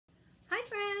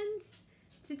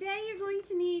Today you're going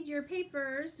to need your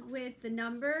papers with the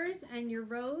numbers and your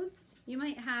roads. You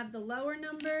might have the lower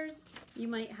numbers, you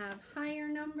might have higher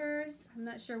numbers. I'm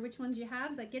not sure which ones you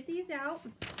have, but get these out.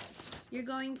 You're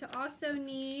going to also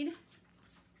need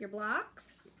your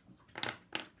blocks,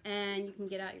 and you can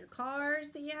get out your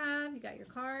cars that you have. You got your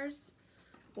cars,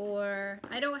 or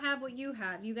I don't have what you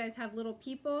have. You guys have little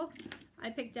people. I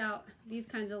picked out these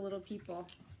kinds of little people.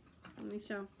 Let me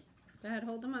show. Go ahead,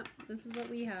 hold them up. This is what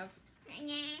we have.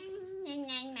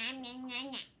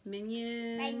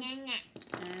 Minion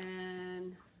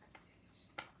and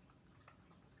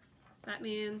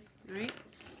Batman. Alright,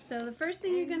 so the first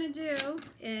thing you're going to do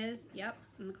is,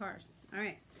 in the cars.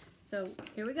 Alright, so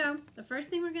here we go. The first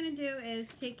thing we're going to do is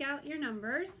take out your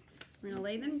numbers. We're going to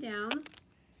lay them down.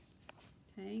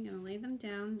 Okay, I'm going to lay them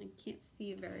down. I can't see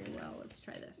you very well. Let's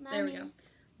try this. Mommy. There we go.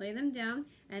 Lay them down,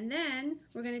 and then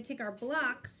we're going to take our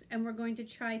blocks and we're going to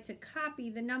try to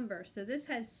copy the number. So this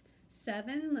has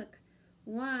 7. Look,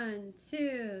 1,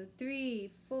 2,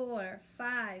 3, 4,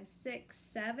 5, 6,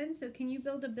 7. So can you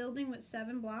build a building with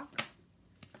 7 blocks?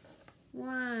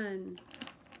 1.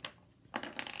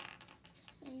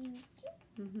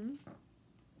 You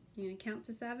gonna count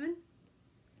to 7?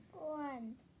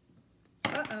 1.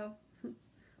 Uh-oh.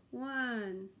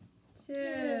 1,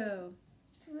 2,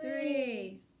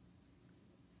 3.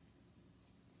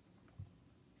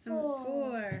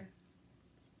 4,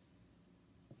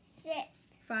 6,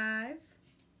 5,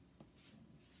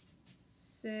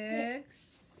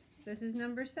 6. This is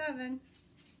number 7.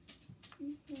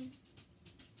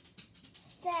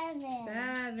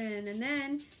 7. And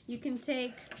then you can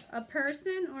take a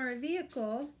person or a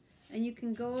vehicle and you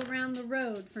can go around the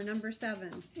road for number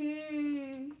 7. Who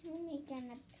am I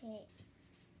gonna pick?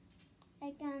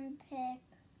 I'm gonna pick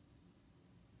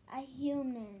a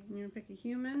human. You're gonna pick a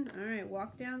human? Alright,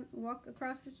 walk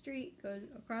across the street. Go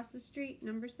across the street,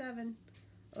 number 7.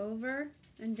 Over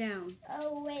and down.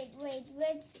 Oh, wait, which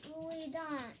we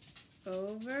don't?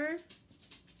 Over.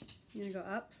 You're gonna go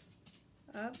up,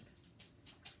 up.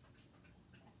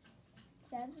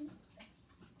 7.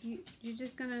 You're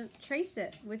just gonna trace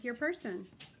it with your person.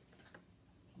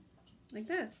 Like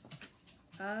this.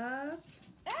 Up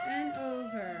and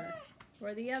over.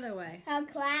 Or the other way. How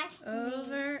class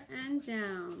Over and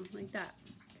down, like that.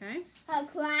 Okay? How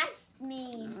class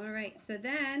me. All right. So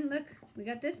then, look, we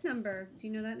got this number. Do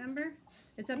you know that number?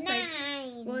 It's upside.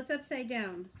 9. Well, it's upside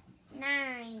down.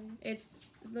 9. It's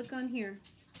look on here.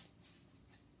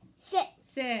 6.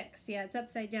 6. Yeah, it's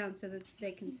upside down so that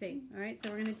they can see. All right. So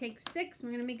we're gonna take 6.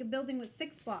 We're gonna make a building with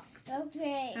 6 blocks.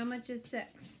 Okay. How much is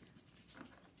 6?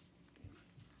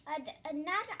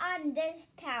 Not on this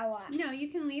tower. No, you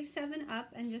can leave 7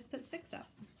 up and just put 6 up.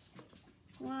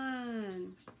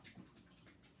 1,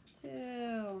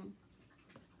 2,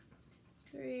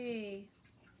 3,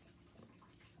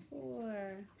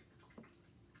 4,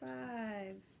 5.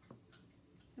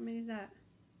 How many is that?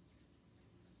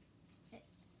 6.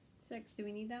 6. Do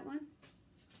we need that one?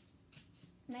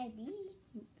 Maybe.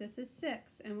 This is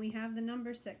 6, and we have the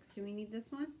number 6. Do we need this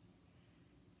one?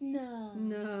 No.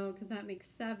 No, because that makes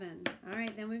 7. All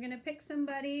right, then we're going to pick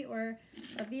somebody or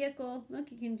a vehicle. Look,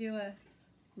 you can do a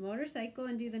motorcycle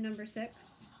and do the number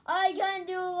 6. I can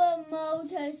do a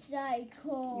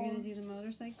motorcycle. You're going to do the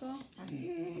motorcycle?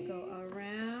 Go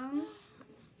around,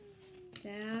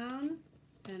 down,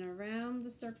 and around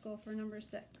the circle for number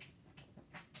 6.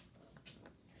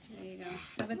 There you go.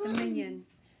 How about the minion?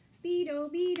 Beedo,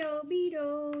 beedo,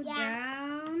 beedo. Yeah.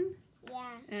 Down.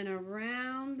 Yeah. And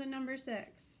around the number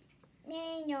 6.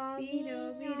 Beedo,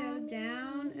 beedo,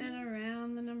 down and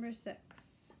around the number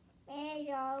 6.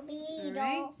 Beedo, beedo.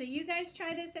 Alright, so you guys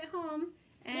try this at home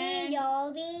and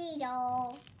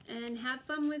have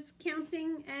fun with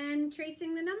counting and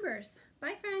tracing the numbers.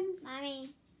 Bye, friends.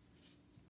 Mommy.